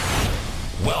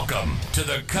Welcome to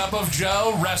the Cup of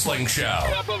Joe Wrestling Show.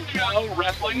 Cup of Joe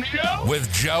Wrestling Show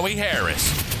with Joey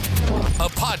Harris. A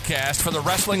podcast for the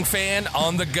wrestling fan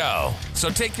on the go.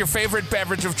 So take your favorite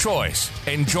beverage of choice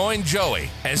and join Joey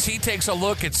as he takes a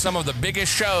look at some of the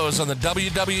biggest shows on the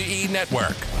WWE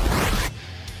Network.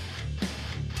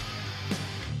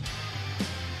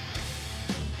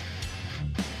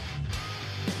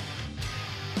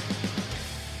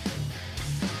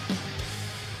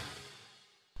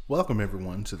 Welcome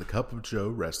everyone to the Cup of Joe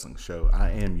Wrestling Show.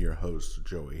 I am your host,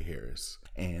 Joey Harris,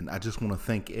 and I just want to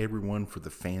thank everyone for the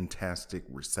fantastic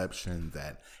reception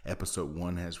that episode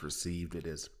 1 has received. It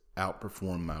has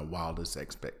outperformed my wildest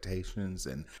expectations,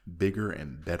 and bigger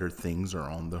and better things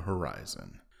are on the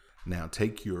horizon. Now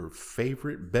take your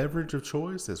favorite beverage of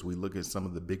choice as we look at some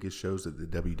of the biggest shows at the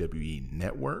WWE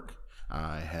Network.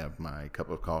 I have my cup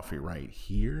of coffee right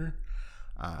here.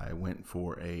 I went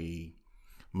for a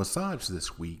massage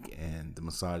this week, and the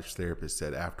massage therapist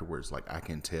said afterwards, I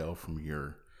can tell from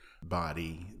your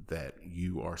body that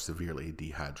you are severely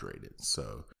dehydrated.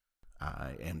 So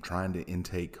I am trying to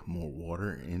intake more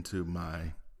water into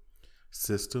my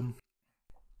system,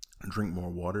 drink more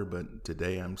water, but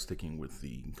today I'm sticking with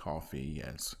the coffee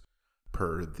as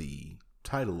per the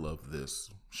title of this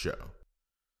show.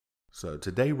 So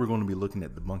today we're going to be looking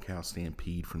at the Bunkhouse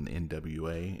Stampede from the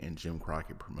NWA and Jim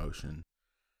Crockett Promotion.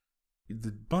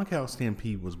 The Bunkhouse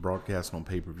Stampede was broadcast on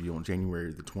pay-per-view on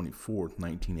January the 24th,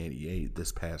 1988,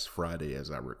 this past Friday as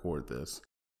I record this,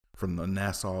 from the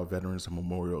Nassau Veterans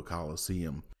Memorial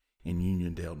Coliseum in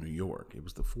Uniondale, New York. It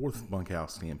was the fourth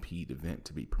Bunkhouse Stampede event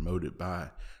to be promoted by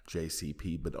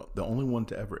JCP, but the only one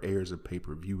to ever air as a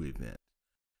pay-per-view event.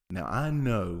 Now, I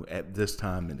know at this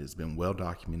time it has been well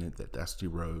documented that Dusty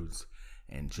Rhodes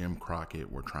and Jim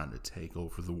Crockett were trying to take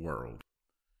over the world,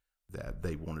 that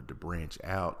they wanted to branch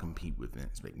out, compete with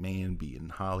Vince McMahon, be in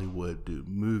Hollywood, do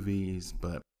movies.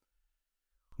 But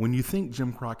when you think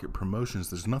Jim Crockett Promotions,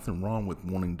 there's nothing wrong with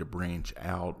wanting to branch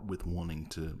out, with wanting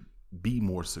to be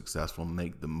more successful,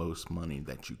 make the most money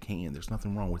that you can. There's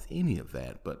nothing wrong with any of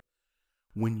that. But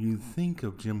when you think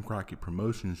of Jim Crockett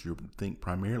Promotions, you think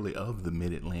primarily of the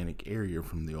Mid-Atlantic area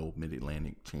from the old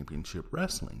Mid-Atlantic Championship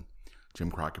Wrestling, Jim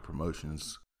Crockett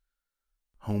Promotions'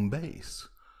 home base.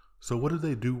 So what do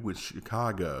they do with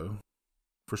Chicago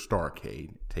for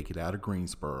Starrcade? Take it out of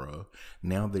Greensboro.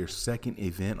 Now their second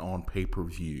event on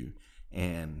pay-per-view,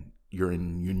 and you're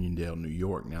in Uniondale, New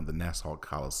York. Now the Nassau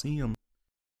Coliseum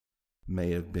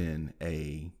may have been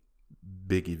a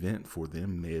big event for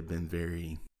them, may have been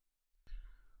very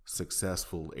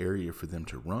successful area for them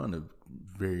to run, a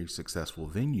very successful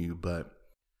venue. But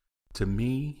to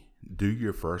me, do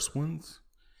your first ones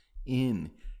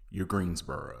in your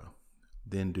Greensboro.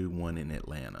 Then do one in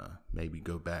Atlanta, maybe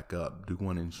go back up, do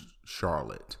one in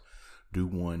Charlotte, do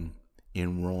one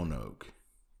in Roanoke,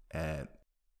 at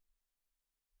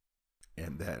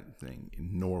that thing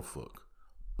in Norfolk,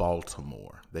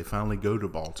 Baltimore. They finally go to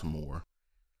Baltimore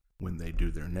when they do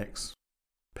their next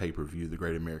pay-per-view, the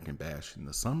Great American Bash, in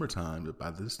the summertime. But by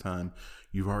this time,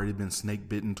 you've already been snake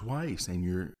bitten twice, and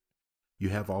you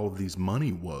have all of these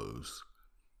money woes.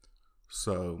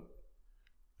 So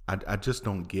I just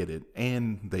don't get it.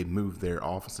 And they moved their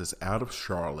offices out of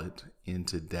Charlotte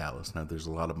into Dallas. Now, there's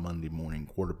a lot of Monday morning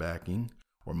quarterbacking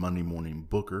or Monday morning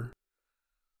booker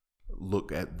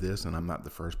look at this, and I'm not the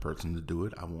first person to do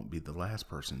it. I won't be the last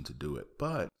person to do it.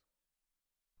 But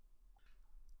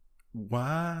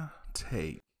why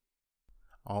take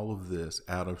all of this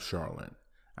out of Charlotte?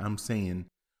 I'm saying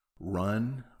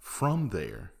run from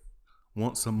there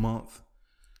once a month.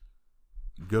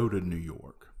 Go to New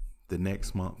York. The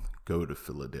next month, go to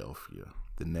Philadelphia.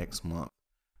 The next month,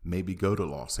 maybe go to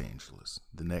Los Angeles.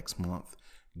 The next month,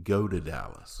 go to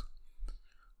Dallas.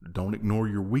 Don't ignore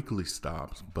your weekly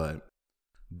stops, but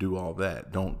do all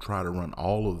that. Don't try to run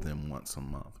all of them once a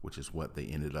month, which is what they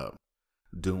ended up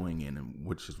doing, and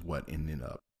which is what ended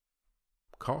up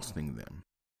costing them.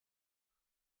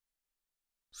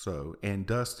 So, and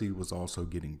Dusty was also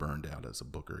getting burned out as a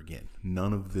booker again.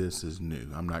 None of this is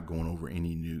new. I'm not going over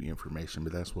any new information,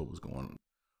 but that's what was going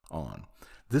on.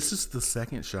 This is the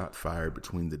second shot fired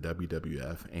between the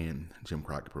WWF and Jim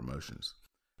Crockett Promotions.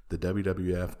 The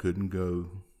WWF couldn't go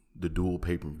the dual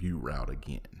pay-per-view route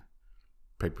again.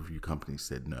 Pay-per-view companies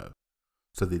said no.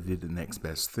 So they did the next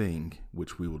best thing,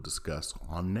 which we will discuss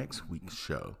on next week's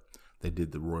show. They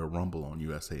did the Royal Rumble on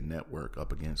USA Network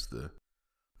up against the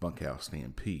Bunkhouse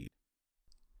Stampede.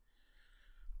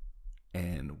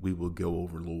 And we will go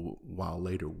over a little while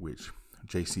later, which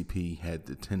JCP had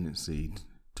the tendency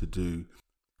to do,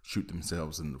 shoot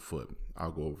themselves in the foot. I'll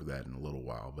go over that in a little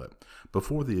while. But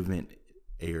before the event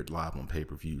aired live on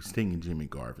pay-per-view, Sting and Jimmy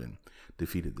Garvin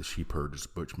defeated the Sheepherders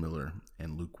Butch Miller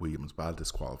and Luke Williams by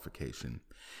disqualification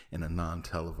in a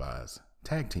non-televised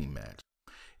tag team match.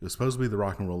 It was supposed to be the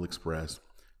Rock and Roll Express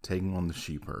taking on the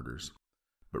Sheepherders,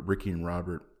 but Ricky and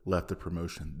Robert left the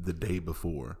promotion the day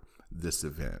before this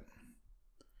event.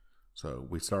 So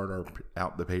we start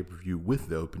out the pay-per-view with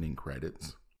the opening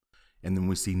credits, and then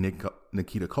we see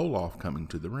Nikita Koloff coming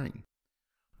to the ring.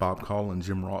 Bob Caul and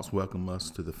Jim Ross welcome us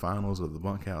to the finals of the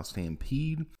Bunkhouse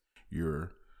Stampede.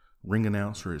 Your ring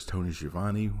announcer is Tony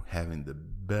Schiavone, having the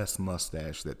best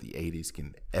mustache that the 80s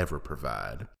can ever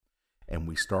provide. And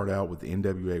we start out with the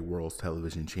NWA World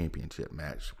Television Championship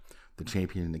match. The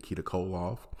champion Nikita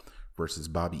Koloff versus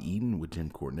Bobby Eaton with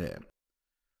Jim Cornette.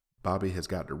 Bobby has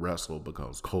got to wrestle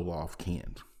because Koloff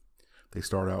can't. They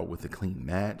start out with a clean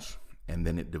match, and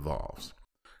then it devolves.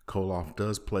 Koloff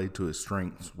does play to his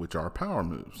strengths, which are power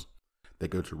moves. They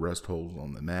go to rest holds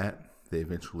on the mat. They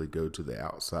eventually go to the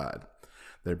outside.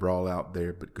 They brawl out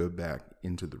there, but go back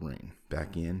into the ring.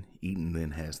 Back in, Eaton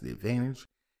then has the advantage.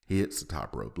 He hits the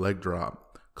top rope leg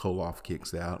drop. Koloff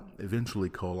kicks out. Eventually,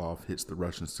 Koloff hits the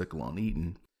Russian sickle on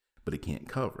Eaton, but he can't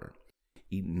cover.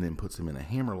 Eaton then puts him in a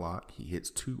hammerlock. He hits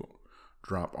 2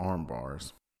 drop arm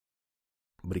bars,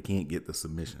 but he can't get the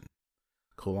submission.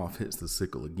 Koloff hits the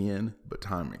sickle again, but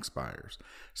time expires.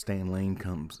 Stan Lane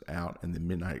comes out and the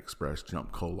Midnight Express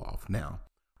jump Koloff. Now,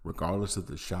 regardless of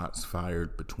the shots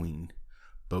fired between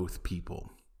both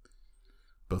people,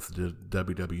 both the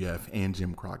WWF and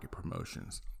Jim Crockett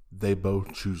Promotions, they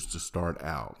both choose to start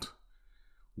out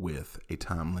with a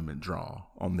time limit draw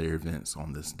on their events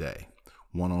on this day.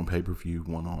 One on pay-per-view,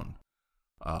 one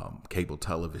on cable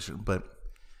television. But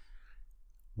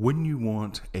wouldn't you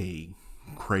want a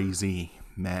crazy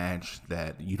match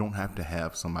that you don't have to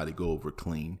have somebody go over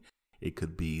clean? It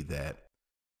could be that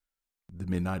the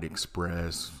Midnight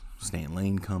Express, Stan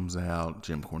Lane comes out,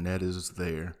 Jim Cornette is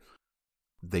there,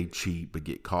 they cheat but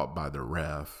get caught by the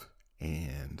ref,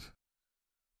 and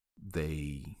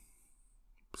they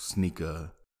sneak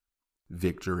a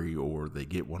victory, or they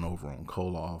get one over on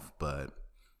Koloff, but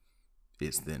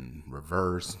it's then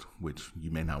reversed, which you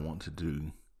may not want to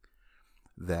do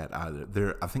that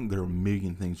either. I think there are a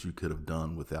million things you could have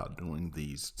done without doing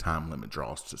these time limit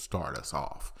draws to start us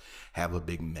off. Have a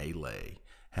big melee,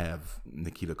 have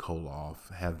Nikita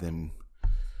Koloff, have them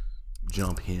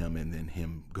jump him and then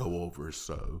him go over,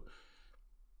 so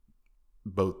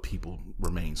both people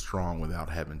remain strong without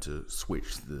having to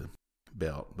switch the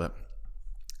belt. But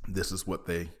this is what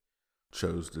they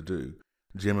chose to do.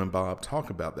 Jim and Bob talk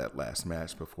about that last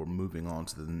match before moving on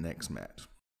to the next match.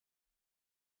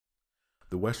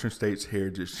 The Western States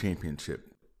Heritage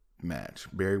Championship match,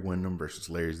 Barry Windham versus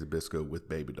Larry Zbyszko with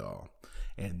Baby Doll.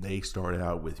 And they started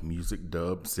out with Music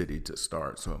Dub City to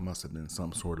start, so it must have been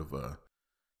some sort of a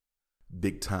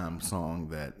big time song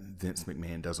that Vince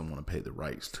McMahon doesn't want to pay the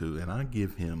rights to. And I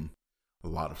give him a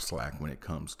lot of slack when it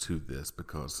comes to this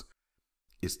because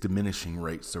it's diminishing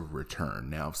rates of return.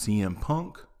 Now, if CM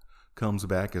Punk comes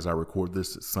back, as I record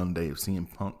this Sunday, if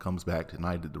CM Punk comes back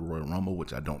tonight at the Royal Rumble,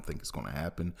 which I don't think is going to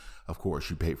happen, of course,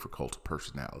 you pay for Cult of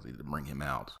Personality to bring him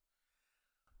out.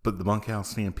 But the Bunkhouse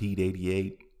Stampede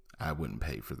 88, I wouldn't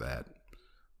pay for that,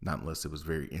 not unless it was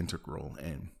very integral.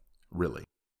 And really,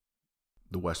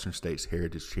 the Western States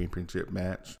Heritage Championship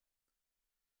match,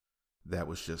 that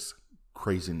was just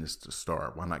craziness to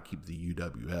start. Why not keep the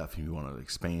UWF if you want to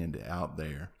expand it out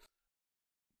there?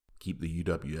 Keep the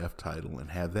UWF title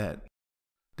and have that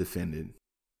defended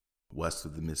west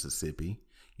of the Mississippi.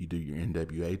 You do your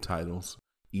NWA titles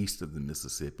east of the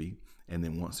Mississippi, and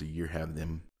then once a year have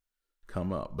them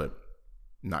come up, but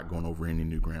not going over any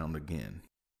new ground again.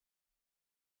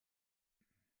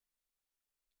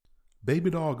 Baby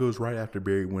Doll goes right after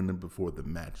Barry Windham before the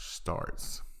match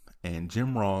starts, and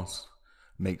Jim Ross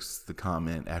makes the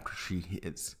comment after she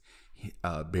hits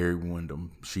Barry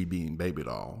Windham, she being Baby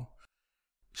Doll.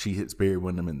 She hits Barry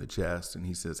Windham in the chest, and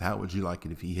he says, "How would you like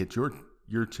it if he hit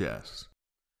your chest?"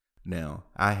 Now,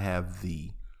 I have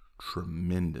the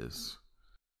tremendous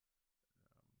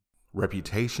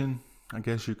reputation, I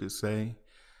guess you could say.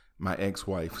 My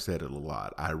ex-wife said it a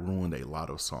lot. I ruined a lot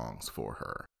of songs for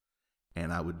her,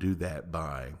 and I would do that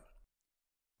by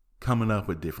coming up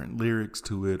with different lyrics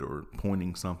to it or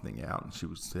pointing something out, and she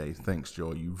would say, "Thanks,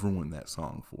 Joel, you've ruined that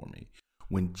song for me."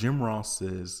 When Jim Ross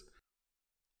says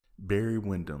Barry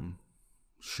Windham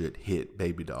should hit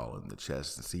Baby Doll in the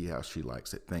chest and see how she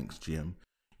likes it, "Thanks, Jim.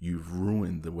 You've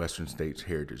ruined the Western States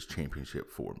Heritage Championship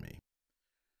for me."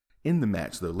 In the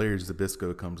match, though, Larry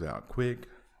Zbyszko comes out quick.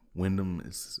 Windham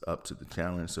is up to the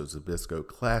challenge, so Zbyszko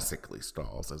classically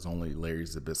stalls, as only Larry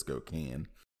Zbyszko can.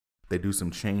 They do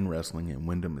some chain wrestling, and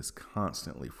Wyndham is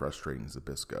constantly frustrating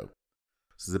Zbyszko.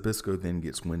 Zbyszko then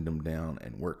gets Wyndham down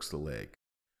and works the leg.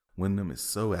 Wyndham is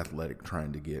so athletic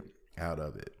trying to get out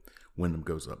of it. Wyndham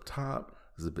goes up top,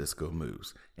 Zbyszko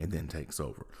moves, and then takes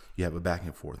over. You have a back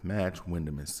and forth match.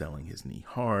 Wyndham is selling his knee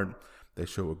hard. They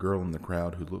show a girl in the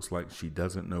crowd who looks like she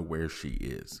doesn't know where she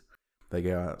is. They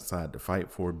go outside to fight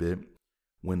for a bit.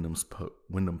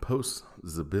 Wyndham posts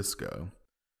Zbyszko.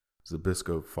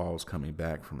 Zbyszko falls coming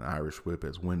back from the Irish whip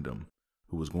as Wyndham,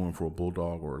 who was going for a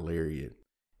bulldog or a lariat,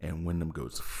 and Wyndham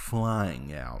goes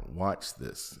flying out. Watch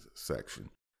this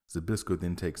section. Zbyszko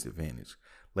then takes advantage.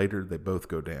 Later, they both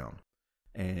go down,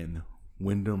 and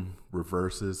Wyndham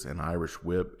reverses an Irish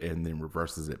whip and then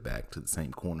reverses it back to the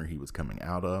same corner he was coming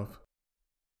out of,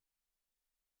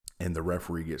 and the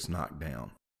referee gets knocked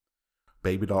down.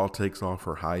 Baby Doll takes off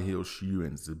her high heel shoe,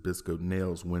 and Zbyszko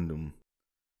nails Wyndham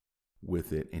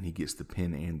with it, and he gets the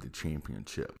pin and the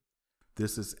championship.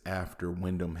 This is after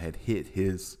Wyndham had hit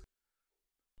his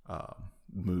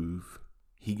move.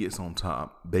 He gets on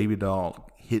top. Baby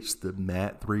Doll hits the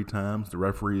mat 3 times. The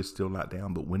referee is still not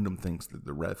down, but Wyndham thinks that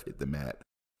the ref hit the mat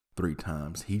 3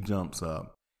 times. He jumps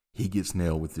up. He gets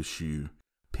nailed with the shoe,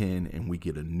 pin, and we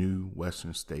get a new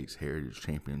Western States Heritage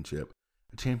Championship.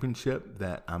 A championship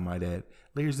that, I might add,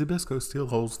 Larry Zbyszko still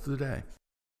holds today.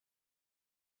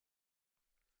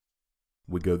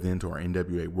 We go then to our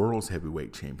NWA World's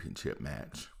Heavyweight Championship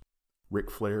match.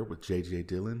 Ric Flair with J.J.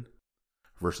 Dillon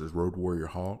versus Road Warrior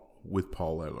Hawk with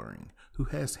Paul Ellering, who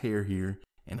has hair here,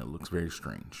 and it looks very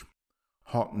strange.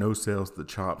 Hawk no-sells the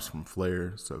chops from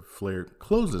Flair, so Flair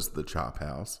closes the chop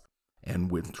house and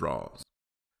withdraws.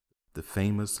 The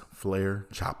famous Flair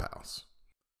chop house.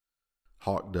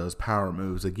 Hawk does power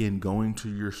moves, again going to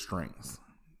your strengths.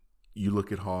 You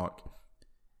look at Hawk,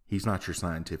 he's not your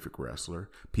scientific wrestler.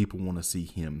 People want to see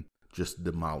him just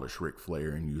demolish Ric Flair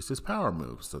and use his power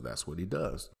moves, so that's what he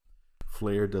does.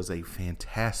 Flair does a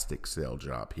fantastic sell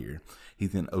job here. He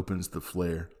then opens the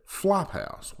Flair flop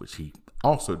house, which he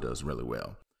also does really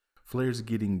well. Flair's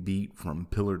getting beat from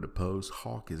pillar to post.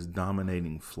 Hawk is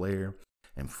dominating Flair,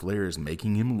 and Flair is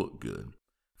making him look good.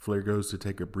 Flair goes to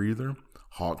take a breather.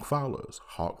 Hawk follows.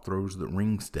 Hawk throws the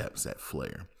ring steps at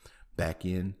Flair. Back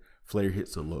in, Flair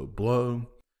hits a low blow.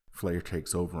 Flair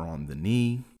takes over on the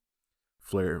knee.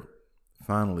 Flair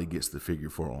finally gets the figure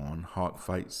 4 on. Hawk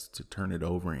fights to turn it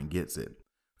over and gets it.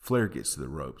 Flair gets to the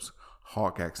ropes.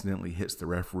 Hawk accidentally hits the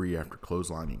referee after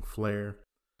clotheslining Flair.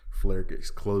 Flair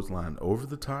gets clotheslined over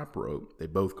the top rope. They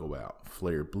both go out.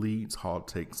 Flair bleeds. Hawk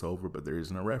takes over, but there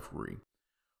isn't a referee.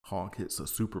 Hawk hits a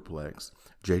superplex.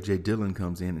 J.J. Dillon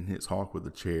comes in and hits Hawk with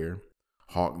a chair.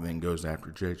 Hawk then goes after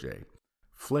J.J.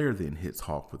 Flair then hits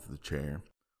Hawk with the chair.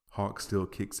 Hawk still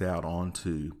kicks out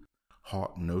onto.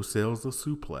 Hawk no-sells the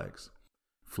suplex.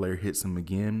 Flair hits him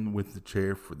again with the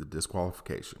chair for the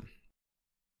disqualification.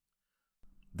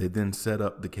 They then set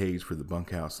up the cage for the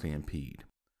Bunkhouse Stampede.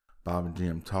 Bob and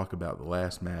Jim talk about the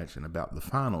last match and about the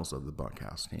finals of the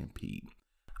Bunkhouse Stampede.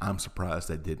 I'm surprised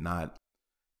they did not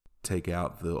take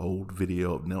out the old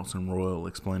video of Nelson Royal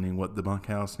explaining what the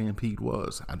Bunkhouse Stampede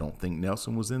was. I don't think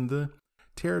Nelson was in the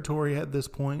territory at this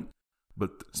point, but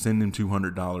send him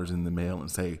 $200 in the mail and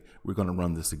say, we're going to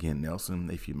run this again, Nelson,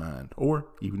 if you mind. Or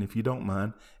even if you don't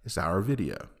mind, it's our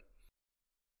video.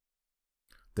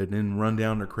 They then run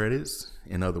down their credits.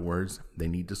 In other words, they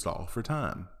need to stall for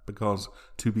time because,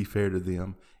 to be fair to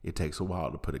them, it takes a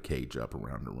while to put a cage up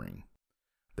around the ring.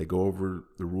 They go over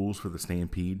the rules for the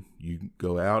Stampede. You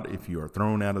go out if you are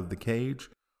thrown out of the cage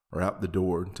or out the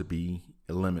door to be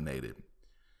eliminated.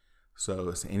 So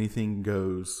it's anything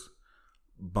goes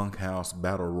bunkhouse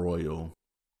battle royal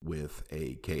with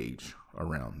a cage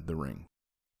around the ring.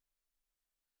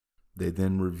 They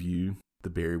then review the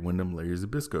Barry Windham Larry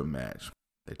Zbyszko match.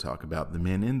 They talk about the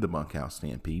men in the Bunkhouse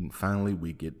Stampede, and finally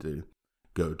we get to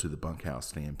go to the Bunkhouse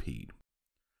Stampede.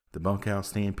 The Bunkhouse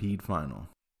Stampede final.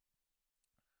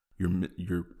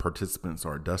 Your participants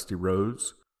are Dusty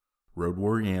Rhodes, Road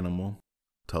Warrior Animal,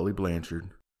 Tully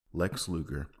Blanchard, Lex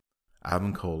Luger,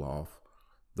 Ivan Koloff,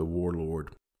 the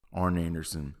Warlord, Arn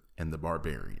Anderson, and the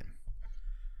Barbarian.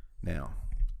 Now,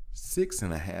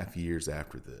 6.5 years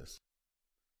after this,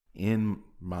 in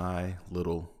my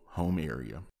little home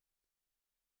area,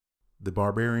 the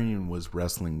Barbarian was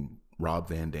wrestling Rob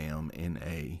Van Dam in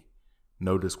a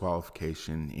no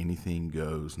disqualification, anything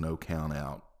goes, no count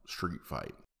out street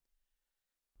fight.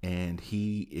 And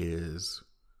he is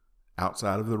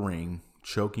outside of the ring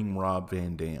choking Rob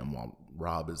Van Dam while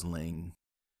Rob is laying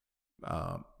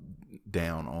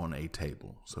down on a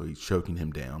table. So he's choking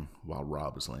him down while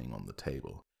Rob is laying on the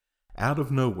table. Out of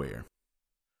nowhere,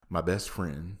 my best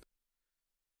friend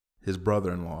his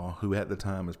brother-in-law, who at the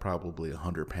time is probably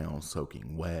 100 pounds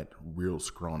soaking wet, real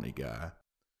scrawny guy,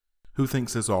 who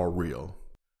thinks it's all real,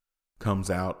 comes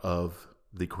out of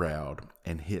the crowd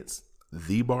and hits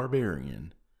the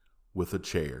Barbarian with a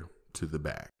chair to the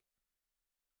back.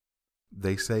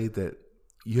 They say that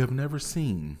you have never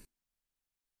seen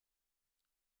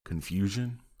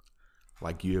confusion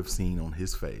like you have seen on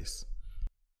his face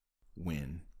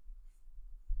when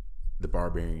the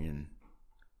Barbarian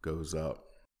goes up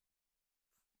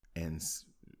and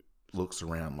looks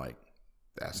around like,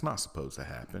 that's not supposed to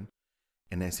happen.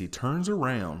 And as he turns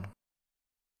around,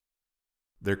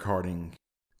 they're carting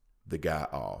the guy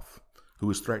off who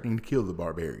was threatening to kill the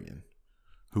Barbarian,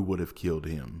 who would have killed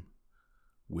him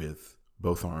with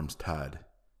both arms tied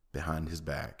behind his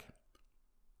back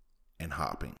and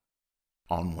hopping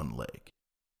on one leg.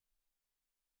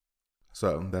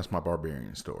 So that's my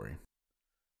Barbarian story.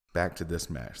 Back to this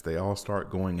match. They all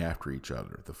start going after each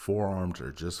other. The forearms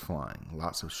are just flying.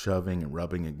 Lots of shoving and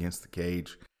rubbing against the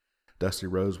cage. Dusty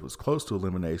Rhodes was close to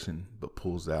elimination, but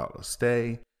pulls out a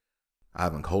stay.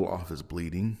 Ivan Koloff is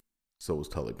bleeding. So is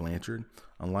Tully Blanchard.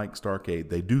 Unlike Starrcade,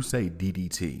 they do say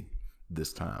DDT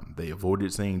this time. They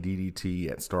avoided saying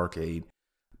DDT at Starrcade,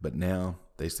 but now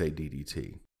they say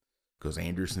DDT because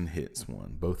Anderson hits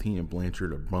one. Both he and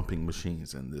Blanchard are bumping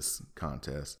machines in this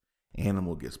contest.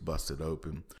 Animal gets busted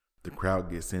open. The crowd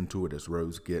gets into it as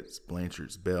Rhodes gets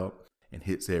Blanchard's belt and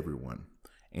hits everyone.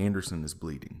 Anderson is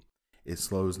bleeding. It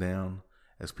slows down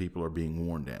as people are being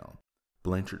worn down.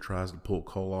 Blanchard tries to pull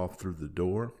Koloff through the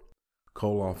door.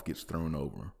 Koloff gets thrown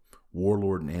over.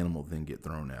 Warlord and Animal then get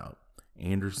thrown out.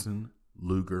 Anderson,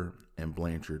 Luger, and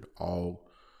Blanchard all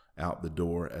out the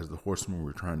door. As the Horsemen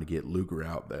were trying to get Luger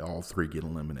out, they all three get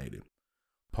eliminated.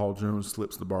 Paul Jones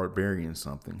slips the Barbarian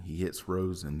something. He hits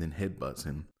Rhodes and then headbutts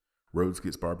him. Rhodes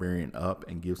gets Barbarian up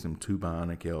and gives him 2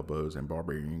 bionic elbows, and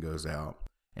Barbarian goes out,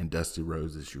 and Dusty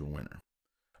Rhodes is your winner.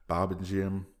 Bob and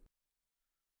Jim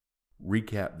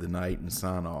recap the night and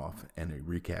sign off, and a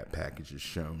recap package is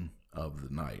shown of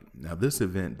the night. Now, this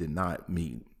event did not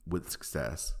meet with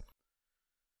success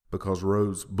because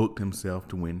Rhodes booked himself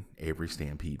to win every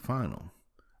Stampede final.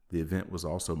 The event was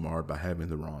also marred by having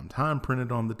the wrong time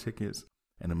printed on the tickets,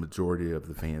 and a majority of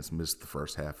the fans missed the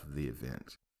first half of the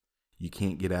event. You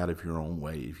can't get out of your own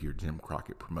way if you're Jim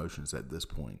Crockett Promotions at this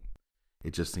point.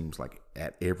 It just seems like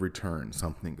at every turn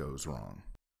something goes wrong.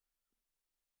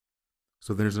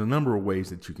 So there's a number of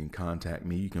ways that you can contact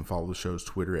me. You can follow the show's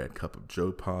Twitter at Cup of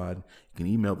Joe Pod. You can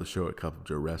email the show at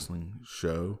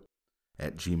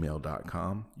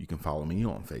cupofjoewrestlingshow@gmail.com. You can follow me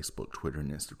on Facebook, Twitter,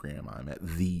 and Instagram. I'm at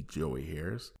The Joey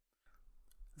Harris.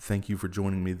 Thank you for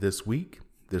joining me this week.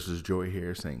 This is Joey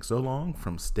Harris saying so long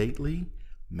from stately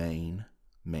Maine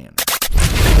Manor.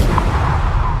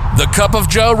 The Cup of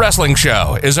Joe Wrestling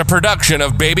Show is a production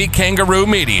of Baby Kangaroo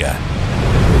Media.